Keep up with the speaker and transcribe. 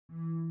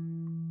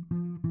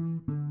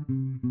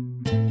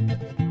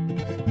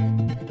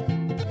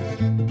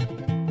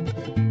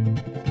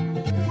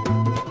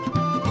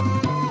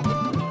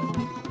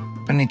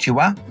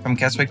Konnichiwa from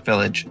Keswick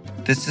Village.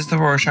 This is the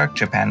Rorschach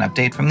Japan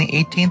update from the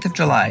 18th of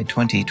July,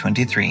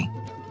 2023.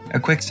 A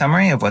quick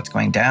summary of what's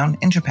going down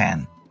in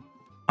Japan.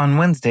 On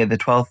Wednesday the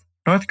 12th,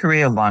 North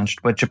Korea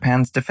launched what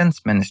Japan's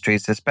defense ministry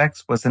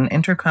suspects was an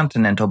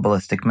intercontinental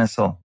ballistic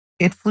missile.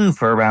 It flew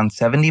for around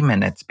 70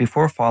 minutes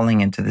before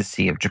falling into the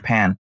Sea of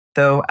Japan,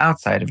 though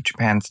outside of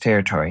Japan's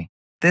territory.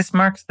 This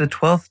marks the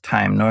 12th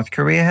time North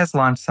Korea has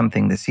launched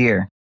something this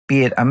year,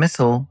 be it a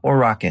missile or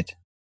rocket.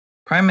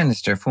 Prime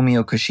Minister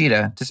Fumio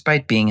Kishida,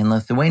 despite being in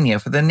Lithuania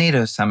for the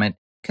NATO summit,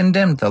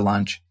 condemned the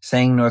launch,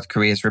 saying North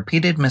Korea's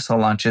repeated missile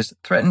launches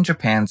threaten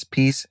Japan's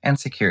peace and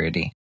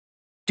security.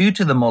 Due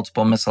to the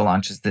multiple missile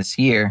launches this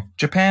year,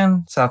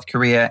 Japan, South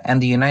Korea,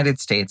 and the United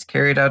States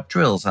carried out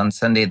drills on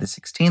Sunday the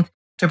 16th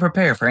to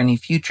prepare for any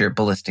future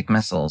ballistic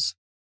missiles.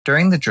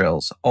 During the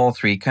drills, all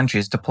three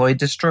countries deployed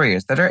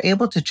destroyers that are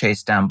able to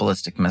chase down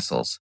ballistic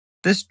missiles.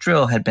 This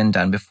drill had been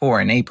done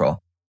before in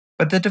April,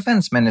 but the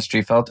Defense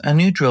Ministry felt a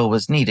new drill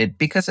was needed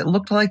because it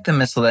looked like the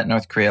missile that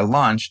North Korea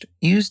launched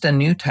used a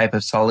new type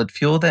of solid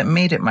fuel that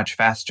made it much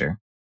faster.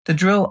 The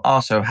drill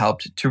also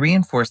helped to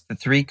reinforce the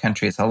three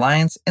countries'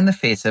 alliance in the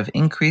face of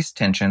increased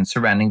tension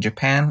surrounding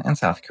Japan and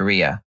South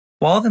Korea.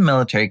 While the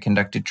military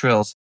conducted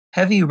drills,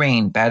 heavy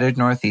rain battered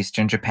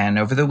northeastern Japan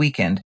over the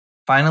weekend,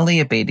 finally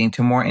abating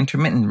to more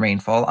intermittent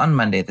rainfall on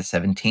Monday the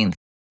 17th.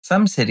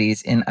 Some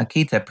cities in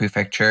Akita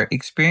Prefecture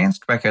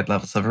experienced record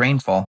levels of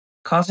rainfall,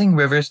 causing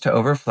rivers to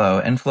overflow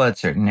and flood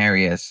certain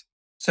areas.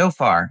 So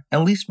far,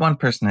 at least one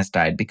person has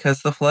died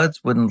because the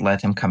floods wouldn't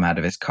let him come out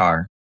of his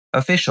car.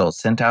 Officials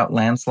sent out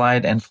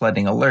landslide and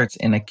flooding alerts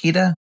in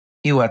Akita,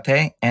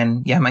 Iwate,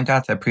 and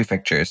Yamagata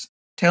prefectures,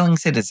 telling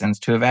citizens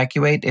to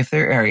evacuate if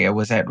their area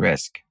was at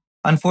risk.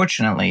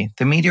 Unfortunately,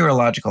 the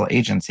meteorological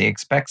agency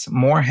expects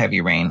more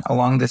heavy rain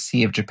along the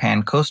Sea of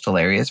Japan coastal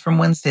areas from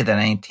Wednesday the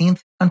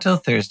 19th until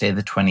Thursday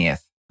the 20th.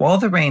 While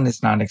the rain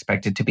is not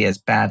expected to be as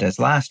bad as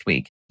last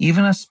week,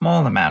 even a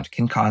small amount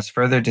can cause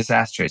further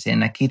disasters in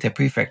Akita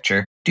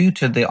Prefecture due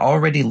to the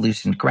already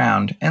loosened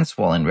ground and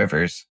swollen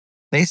rivers.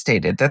 They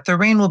stated that the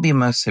rain will be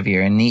most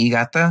severe in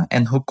Niigata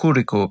and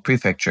Hokuriku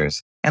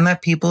prefectures, and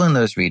that people in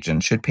those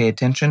regions should pay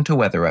attention to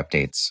weather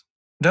updates.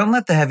 Don't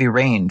let the heavy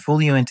rain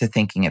fool you into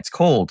thinking it's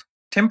cold.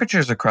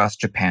 Temperatures across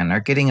Japan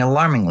are getting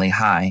alarmingly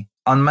high.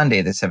 On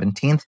Monday the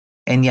 17th,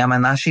 in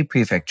Yamanashi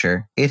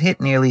Prefecture, it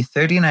hit nearly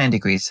 39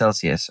 degrees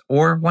Celsius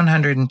or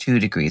 102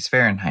 degrees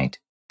Fahrenheit.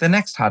 The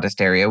next hottest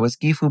area was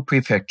Gifu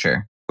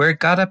Prefecture, where it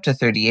got up to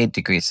 38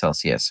 degrees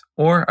Celsius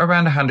or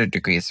around 100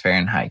 degrees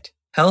Fahrenheit.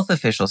 Health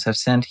officials have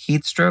sent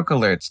heat stroke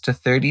alerts to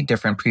 30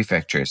 different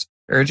prefectures,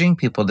 urging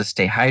people to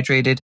stay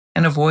hydrated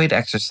and avoid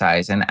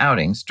exercise and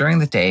outings during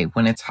the day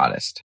when it's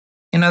hottest.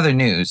 In other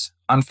news,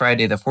 on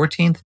Friday the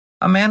 14th,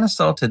 a man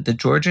assaulted the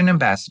Georgian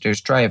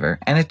ambassador's driver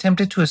and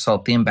attempted to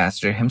assault the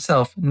ambassador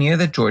himself near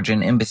the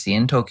Georgian embassy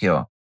in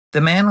Tokyo.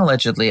 The man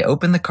allegedly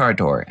opened the car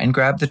door and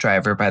grabbed the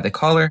driver by the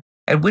collar,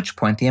 at which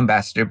point the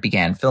ambassador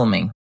began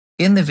filming.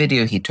 In the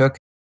video he took,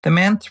 the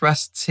man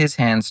thrusts his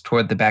hands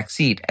toward the back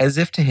seat as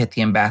if to hit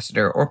the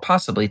ambassador or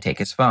possibly take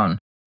his phone.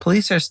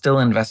 Police are still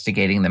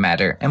investigating the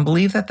matter and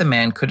believe that the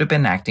man could have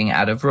been acting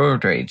out of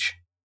road rage.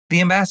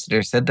 The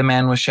ambassador said the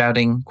man was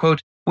shouting,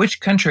 quote,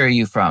 "Which country are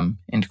you from?"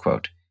 end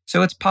quote.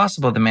 So it's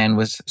possible the man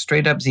was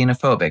straight up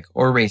xenophobic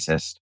or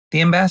racist.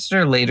 The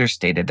ambassador later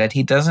stated that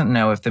he doesn't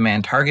know if the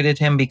man targeted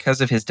him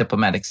because of his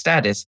diplomatic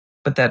status,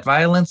 but that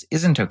violence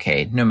isn't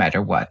okay no matter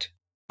what.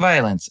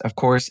 Violence, of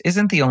course,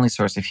 isn't the only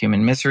source of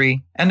human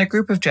misery, and a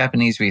group of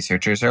Japanese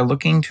researchers are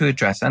looking to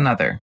address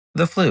another,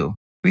 the flu.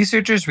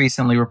 Researchers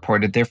recently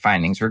reported their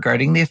findings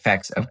regarding the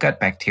effects of gut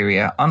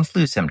bacteria on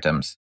flu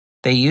symptoms.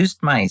 They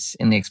used mice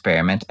in the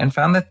experiment and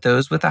found that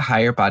those with a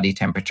higher body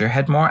temperature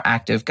had more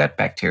active gut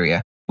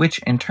bacteria, which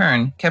in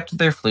turn kept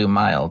their flu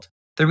mild.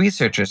 The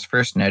researchers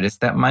first noticed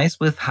that mice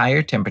with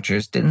higher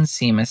temperatures didn't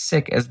seem as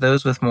sick as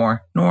those with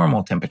more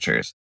normal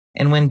temperatures,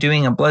 and when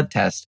doing a blood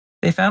test,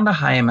 they found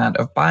a high amount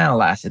of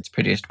bile acids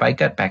produced by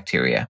gut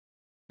bacteria.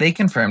 They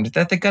confirmed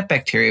that the gut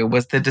bacteria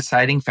was the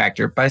deciding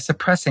factor by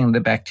suppressing the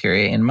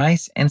bacteria in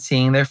mice and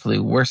seeing their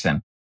flu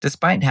worsen,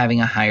 despite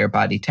having a higher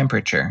body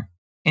temperature.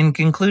 In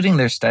concluding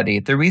their study,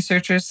 the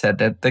researchers said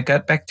that the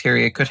gut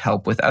bacteria could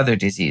help with other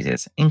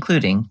diseases,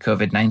 including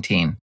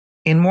COVID-19.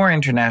 In more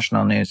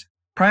international news,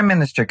 Prime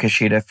Minister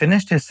Kishida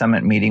finished his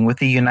summit meeting with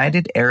the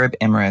United Arab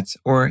Emirates,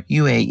 or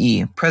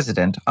UAE,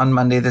 president on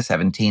Monday the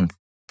 17th.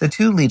 The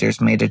two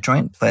leaders made a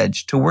joint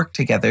pledge to work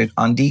together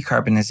on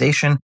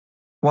decarbonization,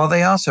 while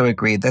they also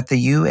agreed that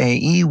the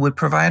UAE would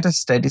provide a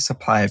steady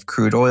supply of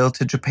crude oil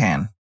to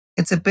Japan.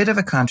 It's a bit of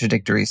a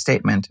contradictory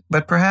statement,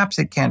 but perhaps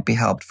it can't be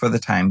helped for the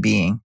time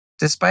being.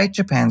 Despite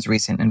Japan's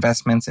recent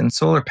investments in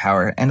solar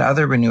power and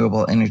other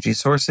renewable energy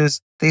sources,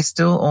 they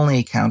still only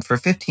account for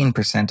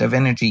 15% of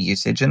energy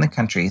usage in the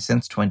country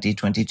since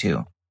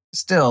 2022.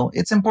 Still,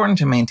 it's important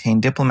to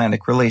maintain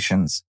diplomatic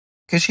relations.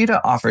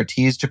 Kishida offered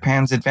to use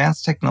Japan's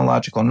advanced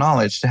technological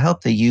knowledge to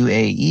help the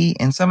UAE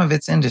in some of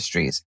its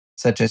industries,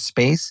 such as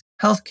space,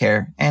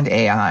 healthcare, and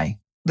AI.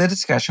 The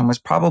discussion was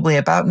probably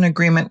about an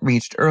agreement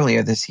reached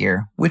earlier this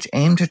year, which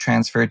aimed to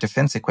transfer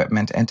defense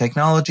equipment and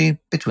technology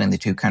between the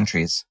two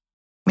countries.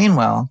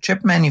 Meanwhile,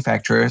 chip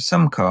manufacturer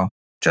SUMCO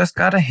just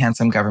got a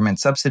handsome government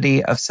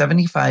subsidy of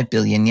 75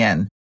 billion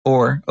yen,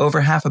 or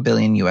over $500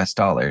 million US.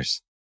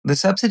 The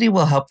subsidy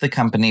will help the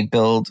company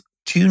build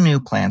 2 new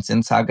plants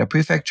in Saga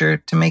Prefecture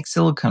to make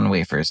silicon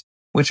wafers,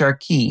 which are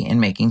key in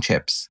making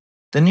chips.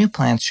 The new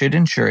plants should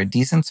ensure a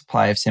decent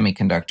supply of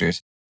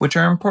semiconductors, which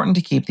are important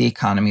to keep the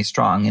economy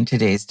strong in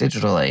today's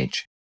digital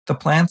age. The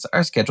plants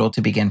are scheduled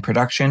to begin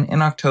production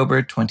in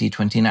October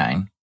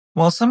 2029.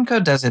 While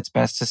SUMCO does its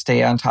best to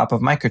stay on top of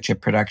microchip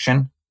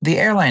production, the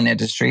airline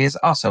industry is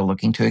also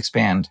looking to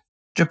expand.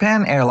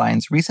 Japan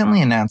Airlines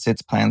recently announced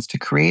its plans to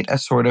create a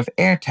sort of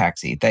air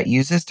taxi that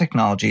uses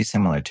technology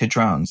similar to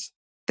drones.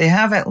 They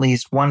have at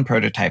least one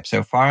prototype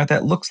so far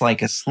that looks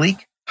like a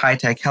sleek,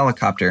 high-tech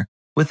helicopter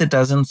with a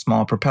dozen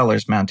small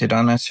propellers mounted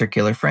on a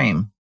circular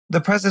frame. The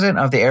president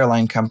of the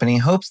airline company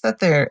hopes that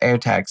their air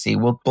taxi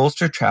will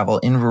bolster travel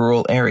in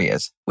rural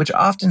areas, which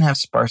often have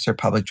sparser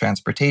public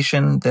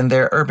transportation than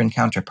their urban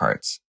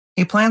counterparts.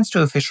 He plans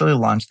to officially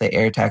launch the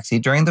air taxi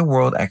during the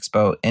World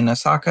Expo in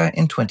Osaka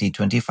in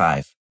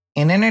 2025.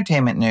 In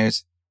entertainment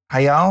news,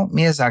 Hayao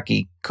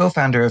Miyazaki,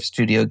 co-founder of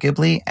Studio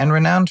Ghibli and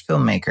renowned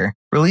filmmaker,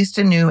 released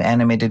a new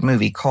animated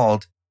movie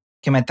called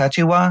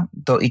Kimetachi wa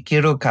Do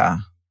Ikiru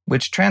ka,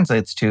 which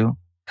translates to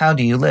How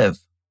Do You Live?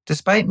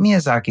 Despite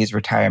Miyazaki's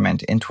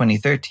retirement in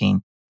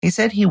 2013, he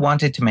said he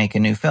wanted to make a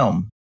new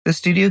film. The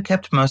studio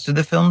kept most of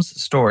the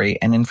film's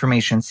story and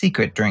information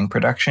secret during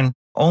production,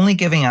 only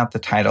giving out the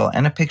title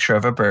and a picture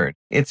of a bird.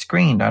 It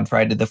screened on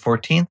Friday the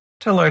 14th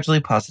to largely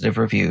positive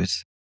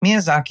reviews.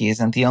 Miyazaki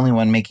isn't the only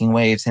one making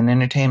waves in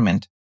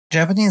entertainment.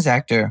 Japanese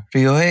actor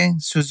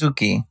Ryohei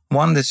Suzuki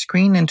won the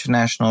Screen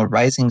International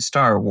Rising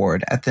Star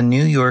Award at the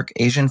New York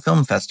Asian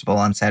Film Festival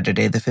on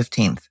Saturday the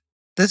 15th.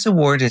 This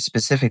award is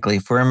specifically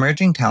for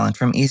emerging talent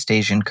from East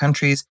Asian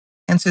countries,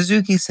 and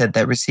Suzuki said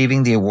that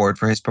receiving the award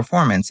for his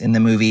performance in the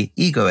movie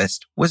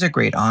Egoist was a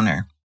great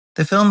honor.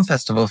 The film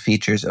festival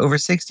features over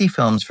 60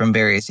 films from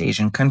various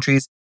Asian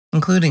countries,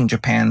 including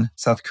Japan,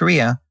 South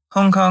Korea,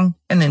 Hong Kong,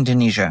 and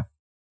Indonesia.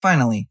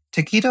 Finally,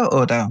 Takedo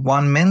Oda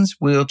won men's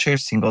wheelchair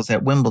singles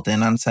at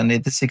Wimbledon on Sunday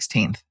the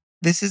 16th.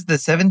 This is the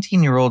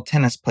 17-year-old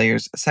tennis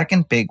player's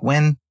second big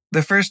win,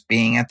 the first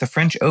being at the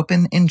French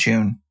Open in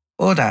June.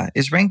 Oda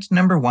is ranked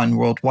number 1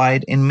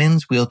 worldwide in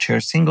men's wheelchair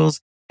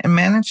singles and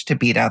managed to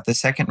beat out the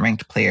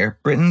second-ranked player,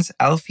 Britain's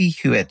Alfie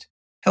Hewitt.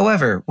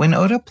 However, when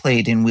Oda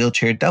played in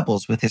wheelchair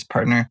doubles with his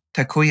partner,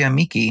 Takuya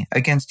Miki,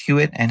 against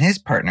Hewitt and his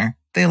partner,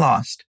 they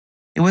lost.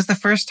 It was the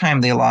first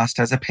time they lost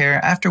as a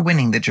pair after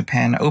winning the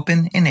Japan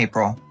Open in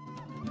April.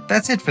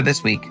 That's it for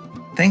this week.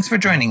 Thanks for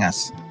joining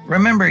us.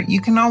 Remember,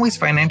 you can always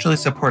financially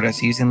support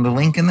us using the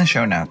link in the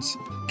show notes.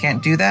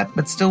 Can't do that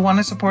but still want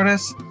to support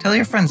us? Tell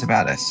your friends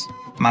about us.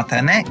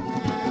 Mata ne!